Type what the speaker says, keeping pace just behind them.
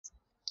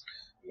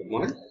Good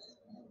morning.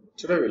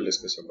 Today we'll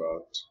discuss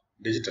about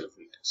digital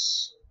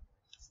filters.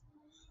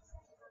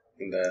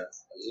 In the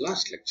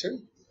last lecture,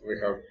 we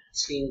have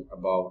seen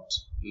about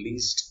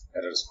least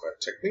error square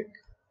technique,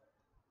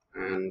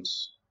 and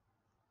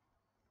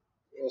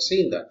we have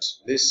seen that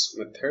this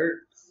method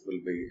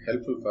will be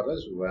helpful for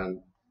us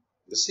when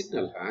the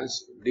signal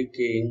has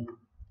decaying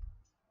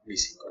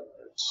DC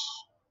components.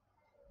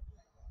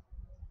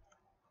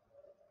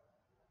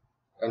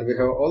 And we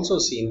have also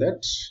seen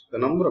that the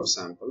number of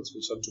samples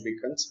which are to be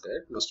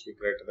considered must be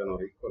greater than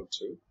or equal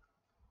to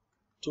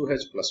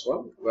 2h plus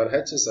 1, where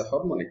h is the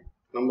harmonic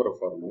number of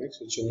harmonics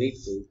which you need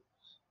to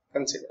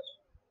consider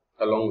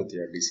along with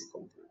your DC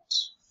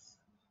components.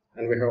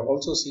 And we have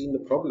also seen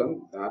the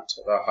problem that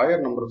the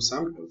higher number of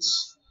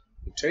samples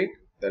you take,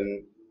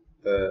 then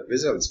the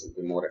results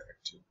will be more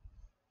effective.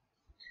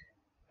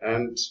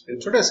 And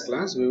in today's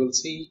class, we will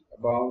see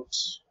about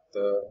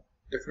the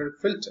different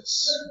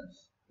filters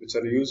which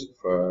are used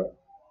for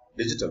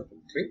digital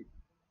filtering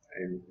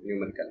and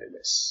numerical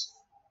relays.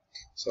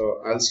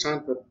 So I'll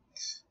start with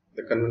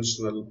the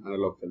conventional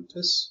analog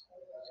filters.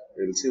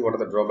 We will see what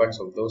are the drawbacks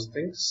of those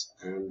things,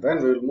 and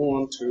then we will move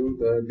on to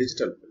the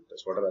digital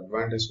filters. What are the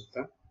advantages of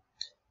them?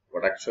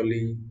 What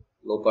actually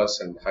low pass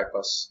and high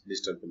pass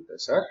digital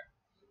filters are?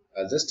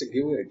 I'll just give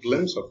you a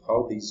glimpse of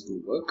how these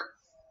do work,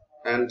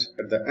 and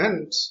at the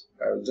end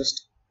I will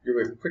just give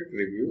a quick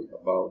review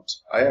about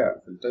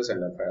IR filters and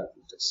FIR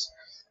filters,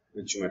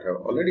 which you might have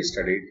already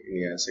studied in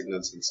your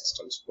signals and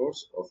systems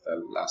course of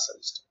the last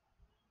semester.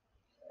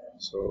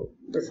 So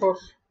before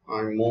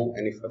I move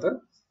any further,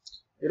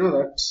 you know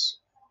that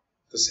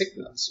the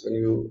signals, when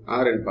you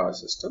are in power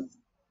system,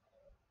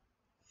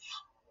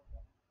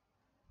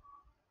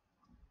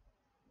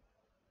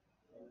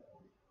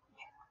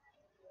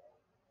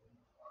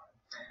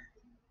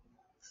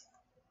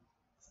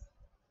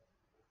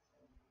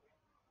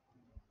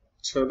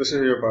 so this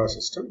is your power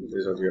system,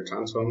 these are your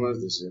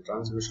transformers, this is your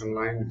transmission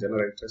line,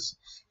 generators,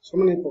 so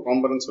many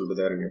components will be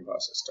there in your power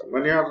system.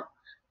 When you are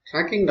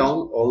tracking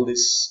down all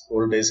these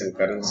voltages and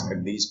currents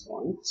at these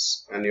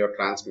points and you are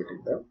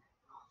transmitting them,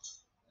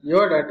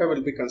 your data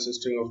will be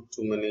consisting of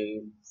too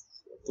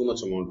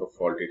much amount of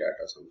faulty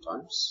data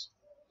sometimes.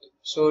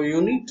 So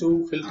you need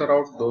to filter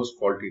out those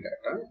faulty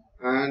data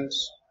and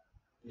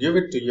give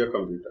it to your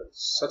computer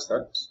such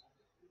that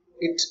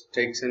it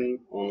takes in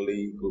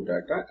only good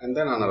data and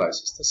then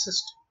analyzes the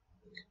system.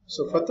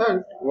 So for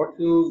that, what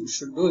you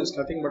should do is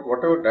nothing but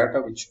whatever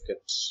data which you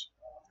get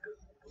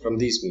from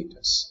these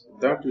meters,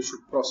 that you should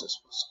process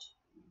first.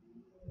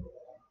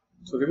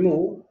 So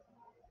remove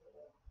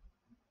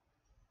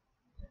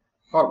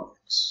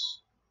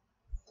harmonics.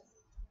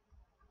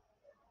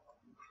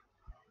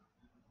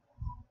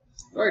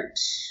 Right,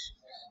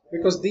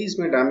 because these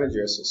may damage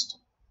your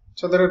system.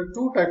 So there are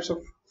two types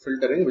of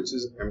filtering which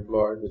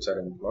are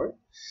employed.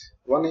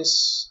 One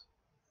is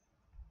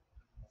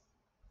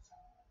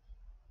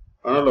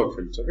analog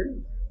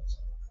filtering,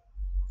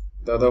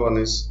 the other one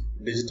is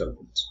digital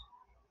filtering.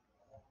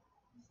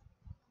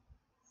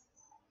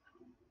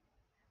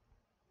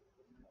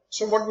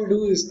 So what we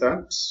do is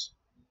that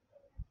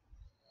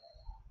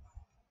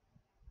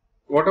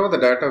whatever the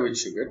data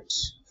which you get,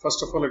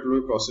 first of all it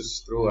will be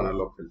processed through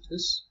analog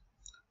filters,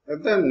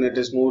 and then it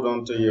is moved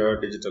on to your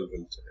digital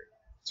filtering.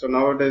 So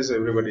nowadays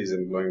everybody is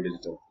employing digital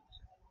filtering.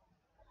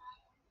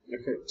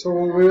 Okay, so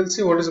we will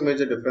see what is the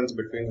major difference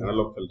between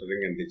analog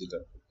filtering and digital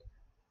filtering.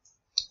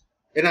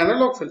 In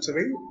analog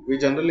filtering, we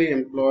generally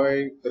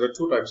employ, there are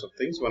two types of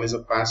things. One is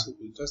a passive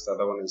filters, the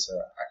other one is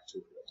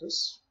active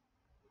filters.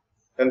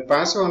 In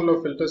passive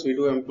analog filters, we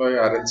do employ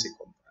RLC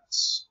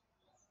components.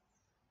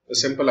 The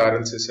simple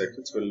RLC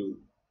circuits will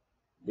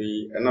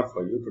be enough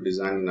for you to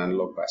design an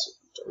analog passive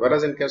filter.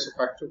 Whereas in case of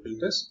active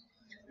filters,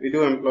 we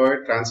do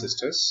employ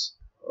transistors,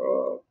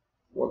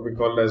 what we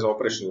call as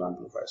operational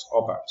amplifiers,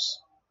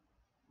 op-amps.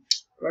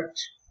 Right.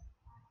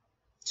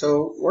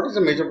 So what is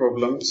the major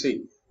problem?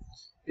 See,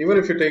 even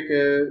if you take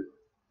a,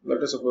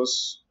 let us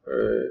suppose,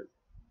 a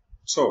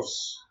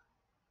source.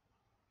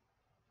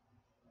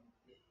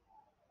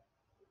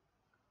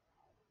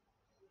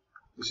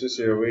 This is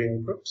your V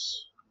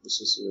inputs, this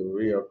is your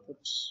V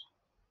outputs,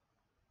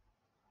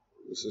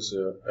 this is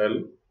your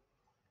L,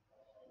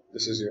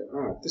 this is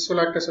your this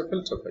will act as a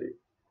filter for you.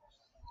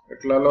 It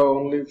will allow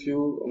only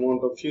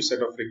few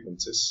set of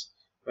frequencies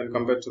when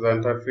compared to the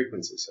entire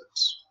frequency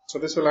sets. So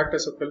this will act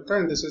as a filter,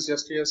 and this is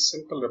just a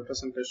simple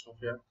representation of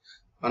your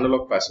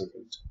analog passive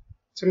filter.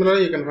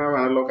 Similarly, you can have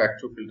analog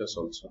active filters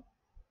also.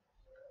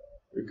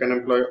 You can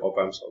employ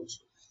op-amps also.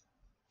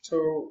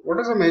 So what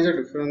is the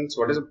major difference?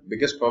 What is the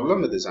biggest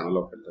problem with these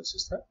analog filters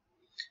is that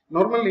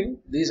normally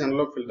these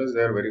analog filters,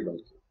 they are very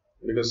bulky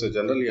because they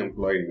generally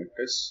employ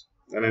inductors,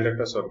 and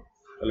inductors are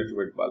a little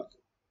bit bulky.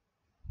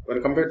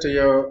 When compared to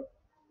your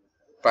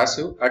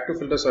passive, active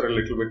filters are a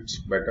little bit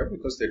better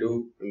because they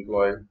do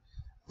employ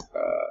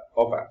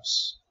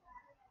op-amps.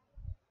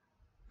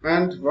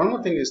 And one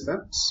more thing is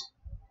that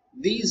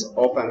these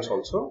op-amps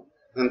also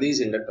and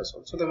these inductors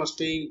also, they must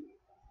be,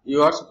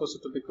 you are supposed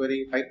to pick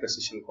very high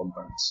precision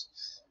components.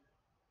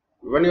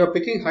 when you are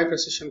picking high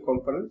precision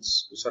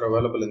components which are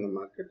available in the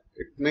market,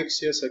 it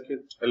makes your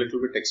circuit a little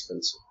bit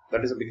expensive.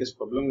 That is the biggest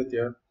problem with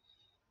your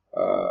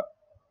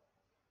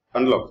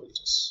analog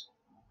filters.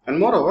 And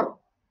moreover,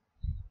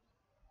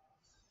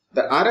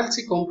 the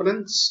RLC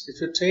components,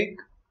 if you take,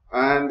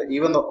 and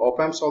even the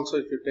op-amps also,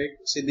 if you take,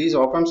 see, these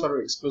op-amps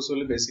are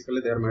exclusively,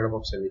 basically they are made up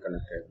of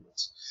semiconductor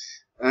elements,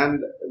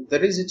 and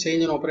there is a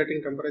change in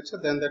operating temperature,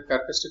 then their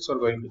characteristics are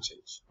going to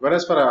change.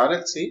 Whereas for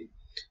RLC,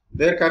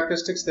 their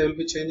characteristics, they will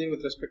be changing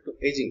with respect to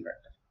aging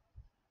factor.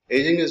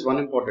 Aging is one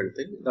important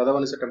thing. The other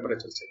one is the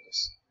temperature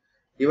changes.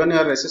 Even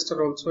your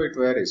resistor also, it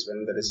varies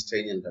when there is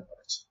change in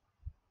temperature.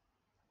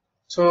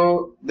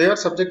 So they are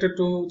subjected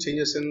to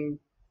changes in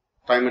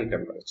time and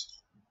temperature.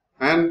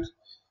 And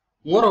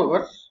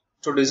moreover,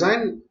 to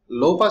design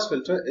low pass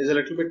filter is a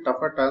little bit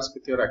tougher task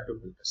with your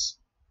active filters.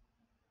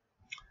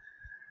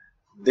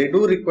 They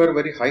do require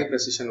very high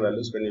precision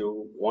values when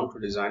you want to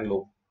design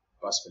low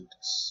pass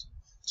filters.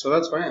 So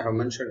that's why I have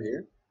mentioned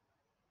here,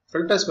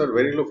 filters were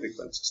very low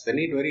frequencies. They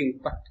need very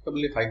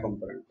impracticably high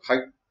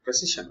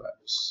precision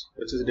values,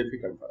 which is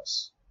difficult for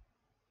us.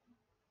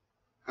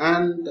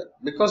 And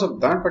because of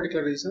that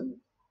particular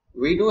reason,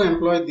 we do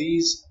employ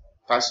these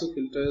passive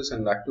filters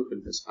and active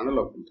filters,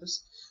 analog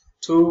filters,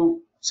 to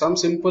some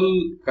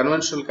simple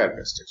conventional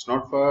characteristics,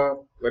 not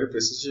for very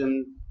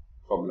precision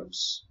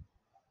problems.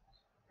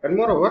 And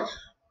moreover,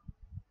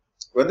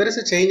 when there is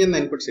a change in the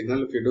input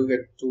signal, if you do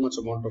get too much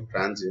amount of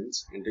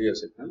transients into your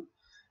signal,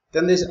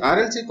 then these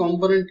RLC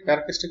component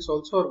characteristics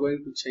also are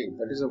going to change.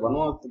 That is one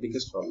of the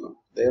biggest problem.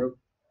 Their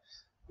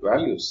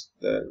values,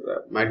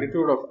 the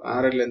magnitude of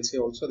RLNC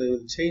also, they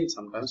will change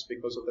sometimes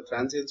because of the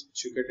transients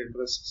which you get into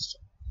the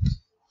system.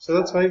 So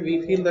that's why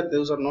we feel that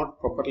those are not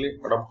properly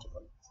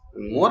adaptable.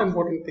 The more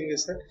important thing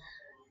is that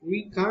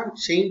we can't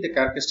change the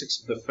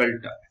characteristics of the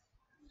filter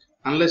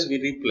unless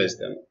we replace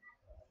them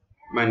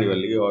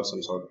manually or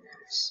some sort of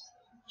things.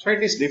 So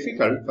it is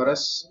difficult for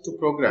us to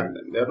program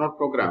them. They are not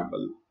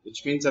programmable,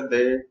 which means that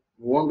they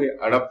won't be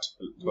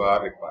adaptable to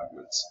our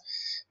requirements.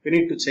 We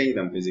need to change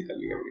them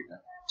physically every time.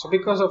 So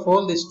because of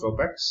all these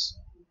drawbacks,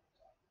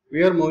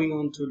 we are moving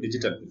on to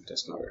digital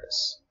filters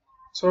nowadays.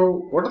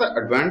 So what are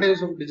the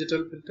advantages of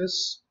digital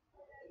filters?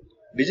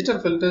 Digital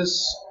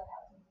filters,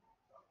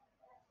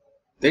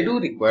 they do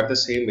require the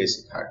same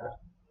basic hardware.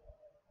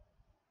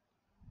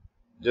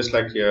 Just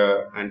like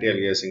your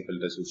anti-aliasing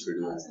filters which we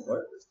do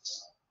require.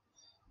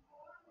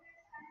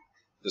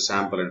 The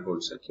sample and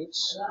hold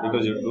circuits,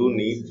 because you do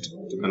need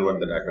to convert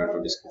the data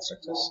into discrete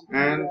structures,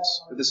 and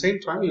at the same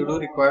time you do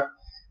require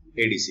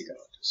ADC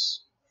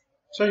converters.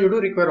 So you do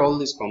require all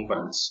these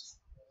components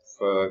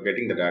for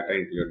getting the data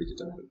into your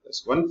digital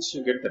filters. Once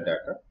you get the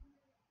data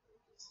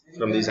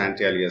from these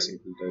anti-aliasing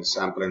filters,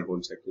 sample and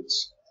hold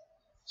circuits,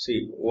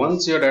 see,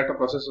 once your data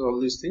processes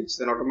all these things,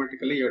 then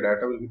automatically your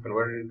data will be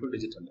converted into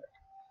digital data,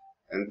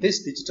 and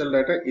this digital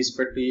data is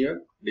fed to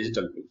your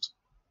digital filter,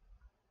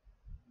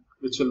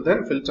 which will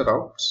then filter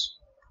out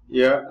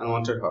your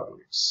unwanted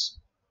harmonics.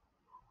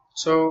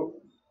 So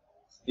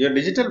your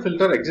digital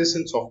filter exists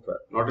in software,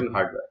 not in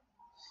hardware.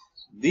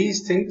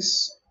 These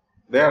things,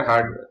 they are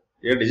hardware.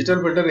 Your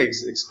digital filter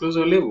is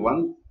exclusively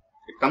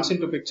it comes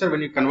into picture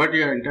when you convert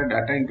your entire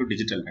data into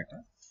digital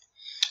data.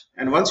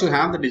 And once you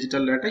have the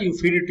digital data, you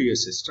feed it to your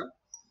system.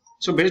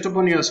 So based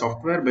upon your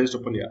software, based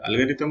upon your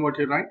algorithm what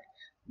you write,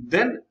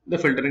 then the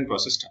filtering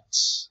process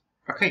starts.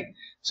 Okay,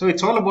 so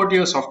it's all about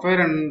your software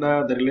and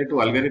the related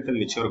algorithm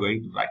which you are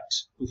going to write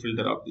to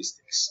filter out these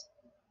things.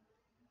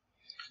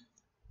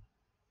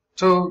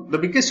 So the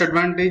biggest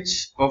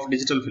advantage of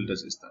digital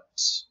filters is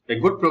that a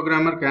good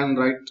programmer can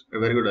write a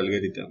very good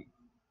algorithm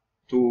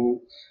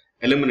to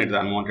eliminate the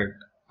unwanted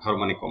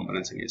harmonic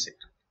components in your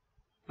signal.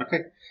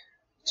 Okay,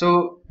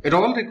 so it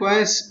all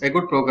requires a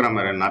good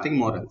programmer and nothing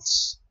more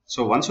else.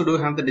 So once you do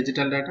have the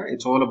digital data,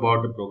 it's all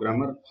about the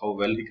programmer, how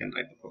well he can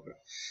write the program.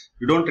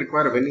 You don't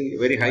require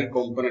very high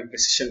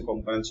precision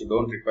components. You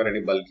don't require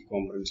any bulky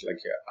components like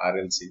your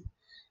RLC.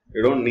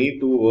 You don't need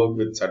to work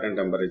with certain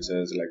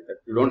temperatures like that.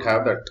 You don't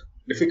have that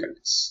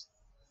difficulties.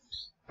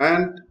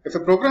 And if a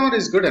programmer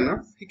is good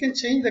enough, he can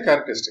change the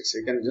characteristics.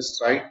 He can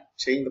just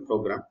change the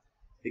program.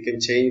 He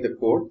can change the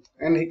code,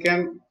 and he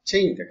can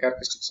change the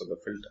characteristics of the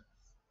filter.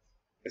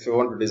 If you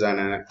want to design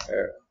a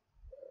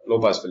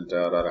low pass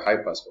filter or a high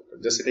pass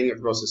filter, just sitting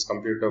across his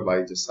computer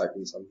by just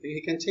typing something,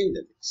 he can change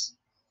the things.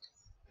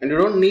 And you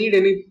don't need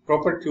any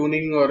proper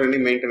tuning or any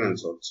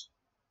maintenance also.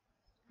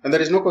 And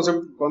there is no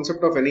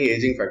concept of any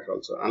aging factor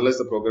also, unless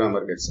the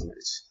programmer gets some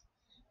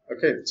age.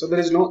 Okay, so there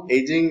is no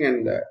aging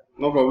and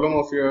no problem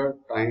of your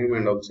time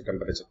and also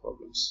temperature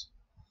problems.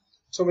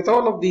 So with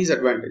all of these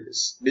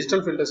advantages,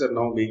 digital filters are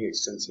now being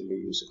extensively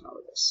used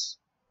nowadays.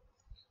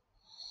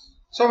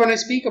 So when I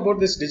speak about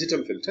this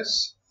digital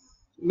filters,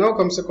 now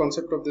comes the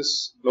concept of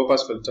this low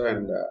pass filter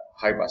and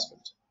high pass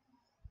filter.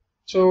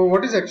 So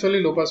what is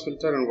actually low pass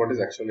filter and what is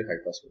actually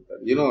high pass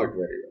filter? You know it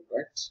very well,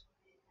 right?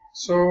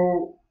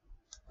 So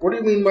what do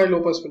you mean by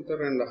low pass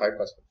filter and high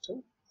pass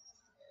filter?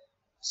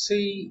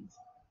 See,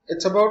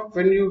 it's about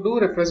when you do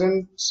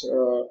represent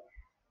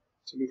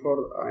So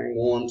before I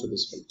move on to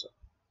this filter,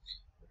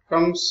 it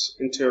comes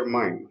into your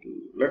mind.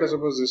 Let us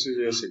suppose this is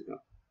your signal.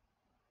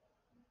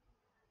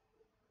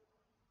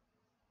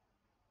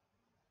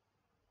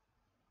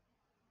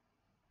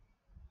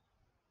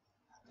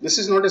 This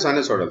is not a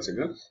sinusoidal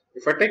signal.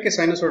 If I take a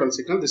sinusoidal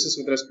signal, this is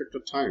with respect to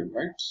time,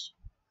 right?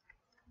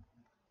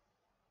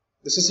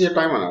 This is your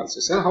time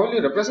analysis. And how will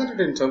you represent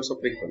it in terms of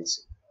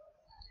frequency?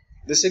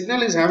 The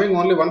signal is having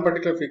only one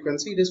particular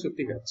frequency, it is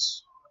 50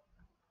 Hz.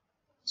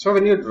 So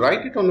when you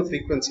write it on a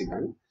frequency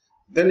band,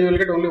 then you will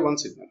get only one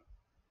signal.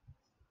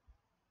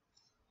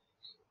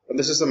 And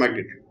this is the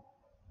magnitude.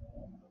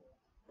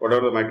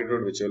 Whatever the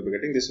magnitude which you will be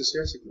getting, this is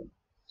your signal.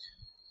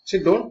 See,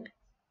 don't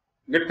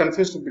get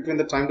confused between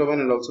the time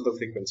domain and also the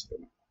frequency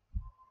domain.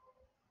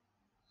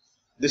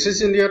 This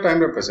is in your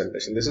time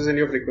representation, this is in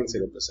your frequency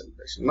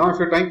representation. Now if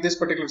you take this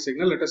particular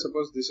signal, let us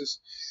suppose this is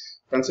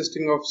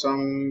consisting of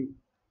some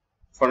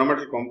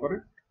fundamental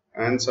component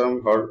and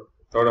some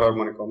third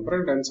harmonic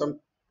component and some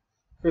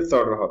fifth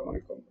order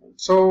harmonic component.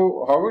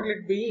 So how will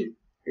it be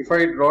if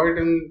I draw it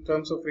in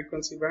terms of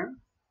frequency band?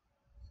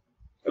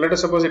 Let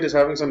us suppose it is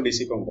having some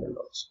DC component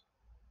also.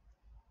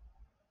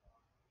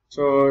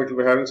 So it will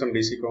be having some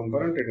DC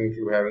component and it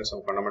will be having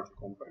some fundamental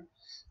component,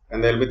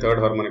 and there will be third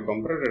harmonic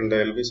component and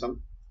there will be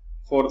some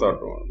fourth order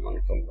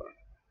harmonic component.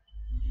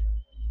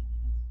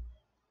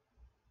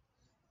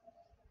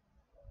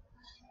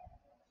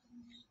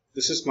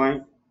 This is my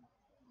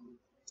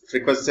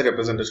frequency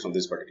representation of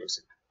this particular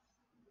signal,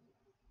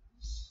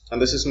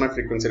 and this is my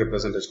frequency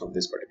representation of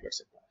this particular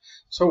signal.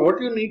 So what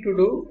you need to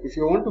do, if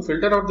you want to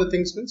filter out the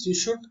things, means you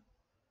should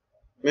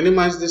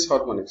minimize this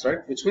harmonics, right?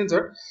 Which means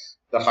that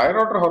the higher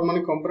order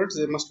harmonic components,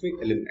 they must be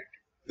eliminated.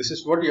 This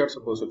is what you are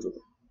supposed to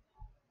do.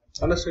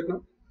 Understood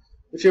now?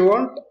 If you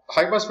want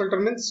high pass filter,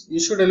 means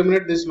you should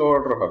eliminate these low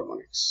order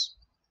harmonics.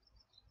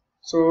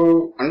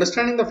 So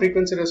understanding the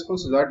frequency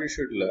response, that you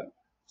should learn.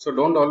 So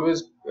don't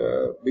always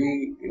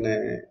be in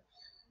a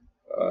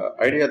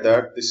idea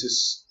that this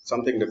is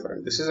something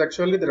different. This is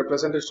actually the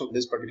representation of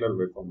this particular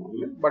waveform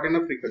only, but in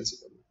a frequency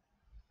domain.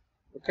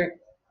 Okay.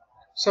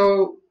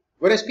 So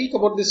when I speak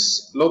about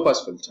this low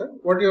pass filter,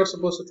 what you are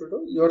supposed to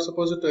do? You are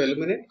supposed to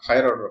eliminate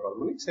higher order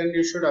harmonics and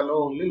you should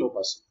allow only low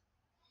pass.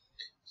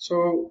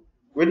 So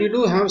when you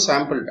do have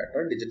sample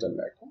data, digital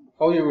data,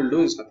 how you will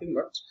do is nothing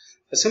but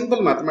a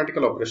simple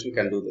mathematical operation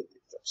can do the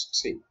things.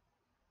 See,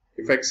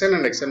 if xn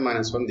and xn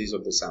minus 1, these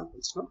are the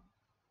samples. No?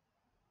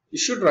 You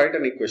should write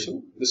an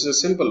equation. This is a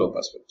simple low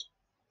pass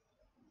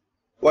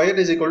filter. Yn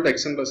is equal to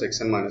xn plus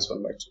xn minus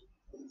 1 by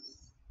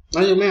 2.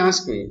 Now you may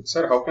ask me,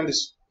 sir, how can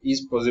this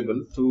is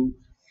possible to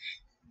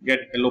get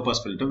a low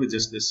pass filter with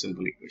just this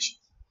simple equation?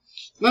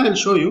 Now I will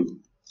show you.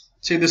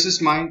 See, this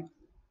is my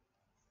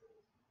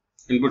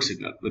input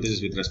signal, which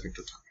is with respect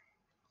to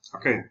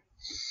time. Okay.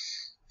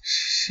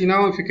 See,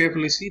 now if you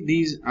carefully see,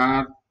 these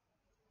are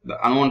the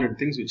unwanted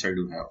things which I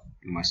do have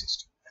in my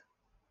system.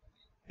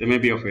 They may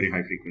be of very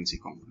high frequency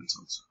components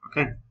also.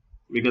 Okay,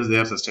 because they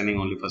are sustaining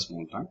only for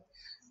small time,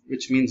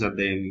 which means that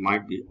they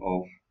might be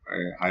of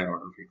a higher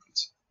order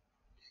frequency.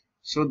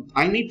 So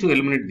I need to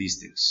eliminate these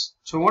things.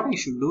 So what I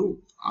should do,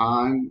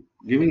 I'm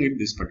giving it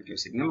this particular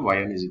signal,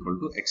 Yn is equal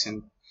to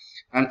xn.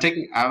 I'm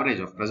taking average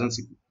of present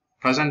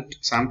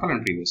sample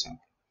and previous sample.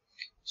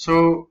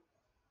 So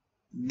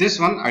this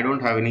one I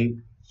don't have any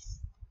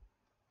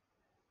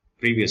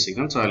previous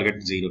signal, so I'll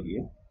get 0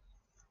 here.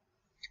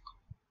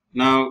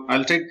 Now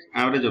I'll take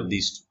average of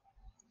these two.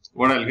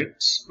 What I'll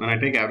get when I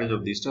take average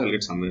of these two, I'll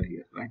get somewhere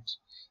here, right?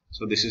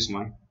 So this is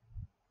my,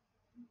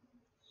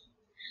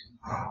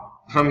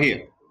 from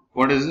here,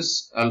 what is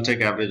this? I'll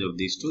take average of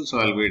these two, so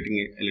I'll be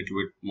getting a little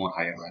bit more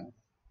higher value.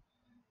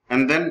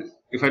 And then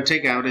if I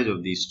take average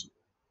of these two,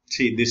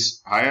 see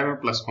this higher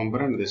plus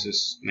component, this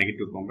is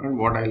negative component,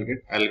 what I'll get,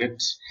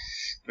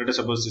 let us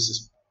suppose this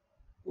is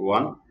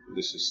 1,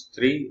 this is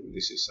 3,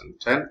 this is some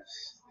 10,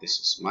 this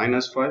is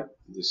minus 5,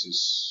 this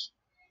is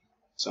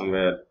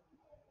somewhere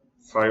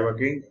 5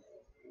 again,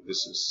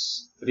 this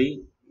is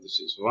 3, this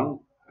is 1,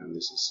 and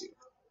this is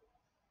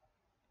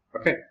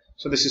 0. Okay,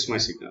 so this is my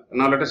signal.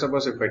 Now let us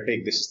suppose if I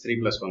take this is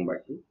 3 plus 1 by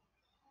 2,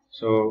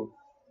 so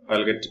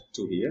I'll get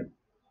 2 here,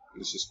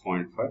 this is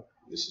 0.5,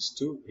 this is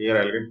 2, here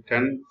I'll get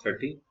 10,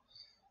 30,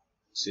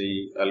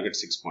 see I'll get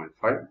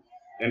 6.5,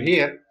 and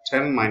here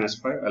 10 minus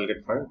 5, I'll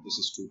get 5, this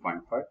is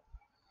 2.5,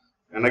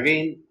 and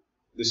again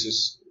this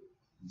is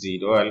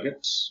 0, I'll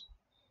get,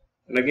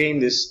 and again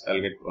this I'll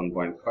get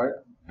 1.5,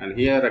 and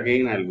here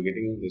again I'll be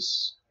getting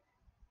this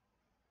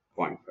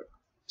 0.5.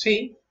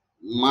 See,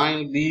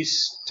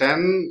 these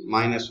 10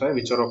 minus 5,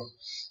 which are of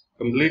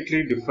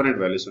completely different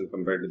values when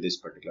compared to this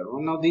particular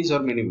one. Now these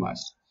are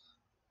minimized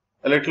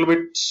a little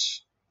bit,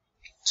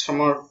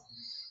 some are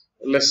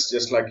less,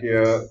 just like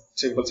a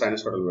simple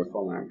sinusoidal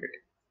waveform I am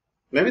getting.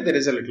 Maybe there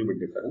is a little bit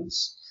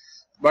difference,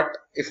 but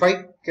if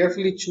I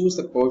carefully choose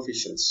the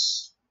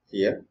coefficients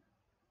here,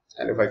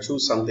 and if I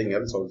choose something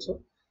else also,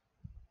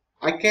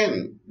 I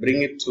can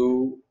bring it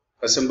to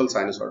a simple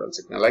sinusoidal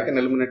signal. I can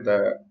eliminate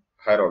the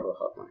higher order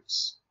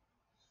harmonics.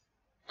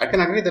 I can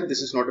agree that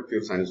this is not a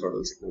pure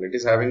sinusoidal signal, it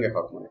is having a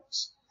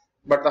harmonics.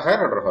 but the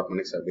higher order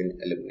harmonics have been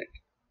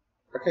eliminated.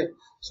 Okay,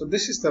 so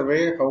this is the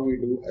way how we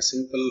do a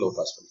simple low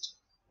pass filter.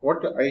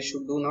 What I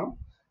should do now,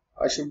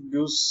 I should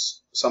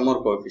use some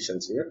more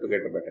coefficients here to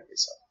get a better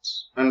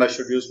results, and I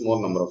should use more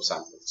number of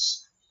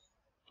samples.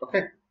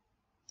 Okay,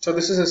 so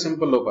this is a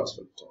simple low pass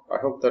filter.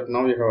 I hope that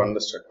now you have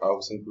understood how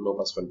simple low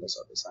pass filters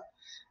are designed.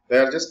 They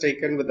are just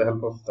taken with the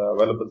help of the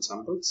available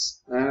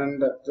samples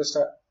and just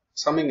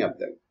summing up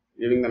them,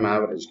 giving them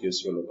average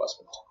gives you a low pass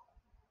filter.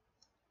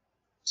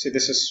 See,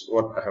 this is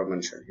what I have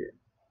mentioned here.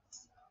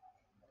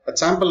 At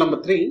sample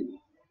number 3,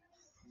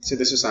 see,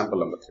 this is sample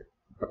number 3.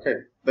 Okay,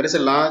 there is a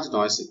large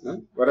noise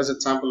signal, whereas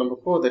at sample number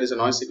 4 there is a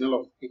noise signal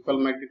of equal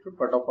magnitude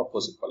but of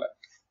opposite polarity.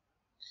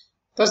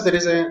 Thus, there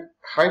is a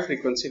high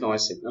frequency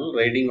noise signal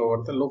riding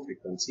over the low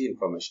frequency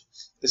information.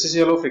 This is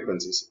your low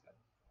frequency signal.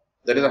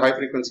 There is a high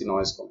frequency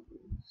noise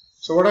component.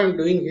 So what I am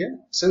doing here,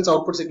 since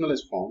output signal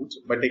is formed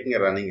by taking a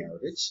running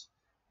average,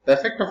 the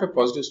effect of a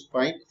positive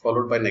spike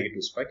followed by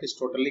negative spike is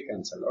totally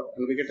cancelled out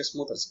and we get a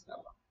smoother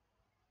signal.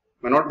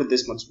 May not be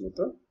this much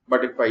smoother,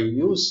 but if I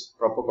use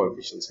proper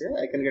coefficients here,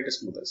 I can get a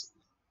smoother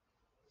signal.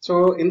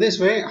 So in this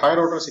way, higher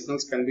order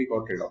signals can be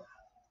got rid of,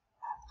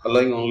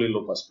 allowing only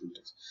low pass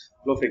filters,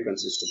 low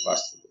frequencies to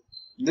pass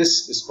through.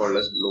 This is called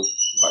as low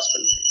pass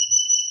filter.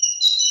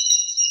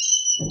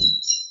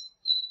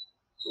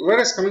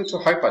 Whereas coming to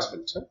high pass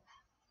filter,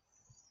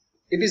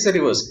 it is the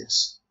reverse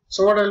case.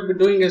 So what I will be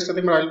doing is, I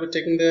will be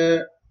taking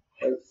the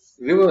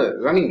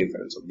running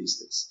difference of these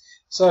things.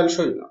 So I will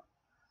show you now.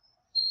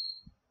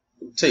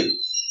 See,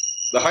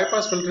 the high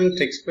pass filtering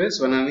takes place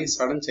when any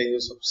sudden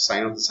changes of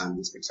sign of the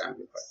samples gets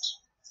amplified.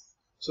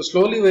 So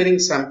slowly varying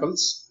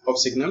samples of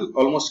signal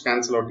almost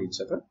cancel out each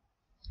other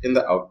in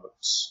the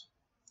outputs.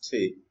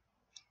 See,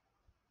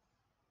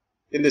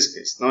 in this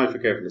case, now if you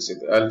carefully see,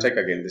 I'll take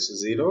again, this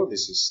is 0,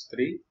 this is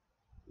 3,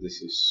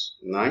 this is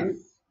 9,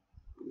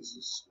 this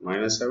is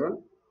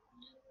 -7,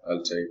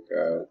 I'll take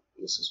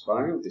this is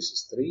 5, this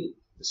is 3,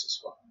 this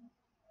is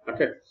 1.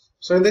 Okay,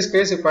 so in this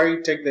case, if I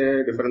take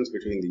the difference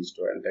between these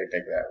two and I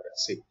take the average,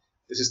 see,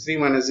 this is 3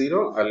 minus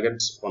 0, I'll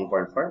get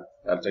 1.5,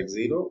 I'll take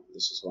 0,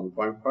 this is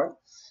 1.5,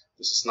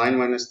 this is 9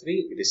 minus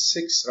 3, it is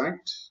 6,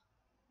 right?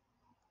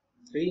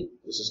 3,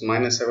 this is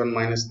 -7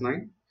 minus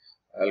 9,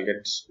 I'll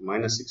get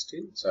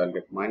 -16, so I'll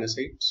get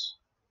 -8,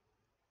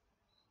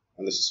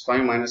 and this is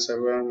 5 minus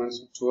 7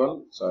 minus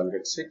 12, so I'll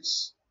get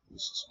 6,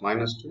 this is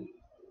 -2,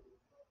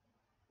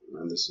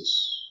 and this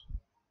is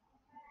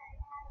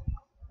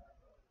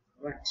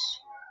right.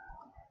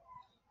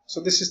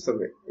 So this is the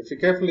way. If you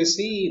carefully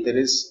see, there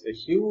is a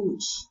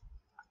huge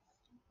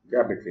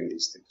gap between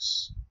these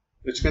things,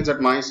 which means that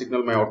my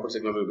signal, my output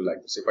signal will be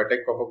like this. If I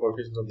take proper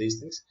coefficients of these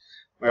things,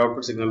 my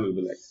output signal will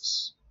be like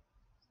this.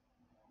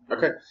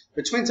 Okay,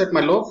 which means that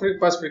my low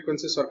pass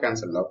frequencies are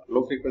cancelled out,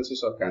 low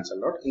frequencies are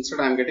cancelled out.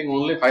 Instead, I am getting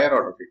only higher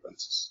order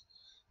frequencies.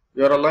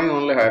 You are allowing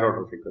only higher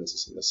order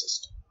frequencies in the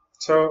system.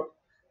 So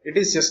it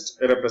is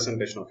just a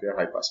representation of your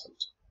high pass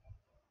filter.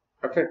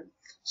 Okay,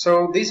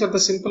 so these are the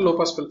simple low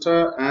pass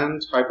filter and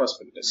high pass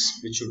filters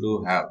which you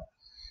do have,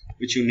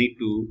 which you need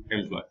to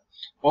employ.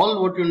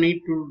 All what you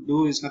need to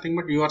do is nothing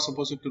but you are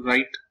supposed to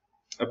write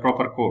a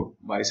proper code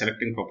by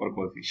selecting proper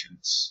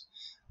coefficients.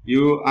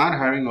 You are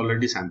having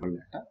already sample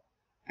data,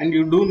 and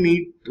you do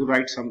need to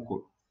write some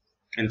code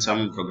in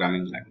some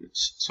programming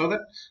language so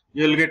that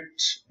you will get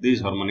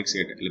these harmonics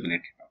get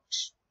eliminated out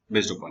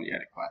based upon your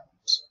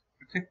requirements.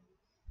 Okay,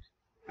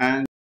 and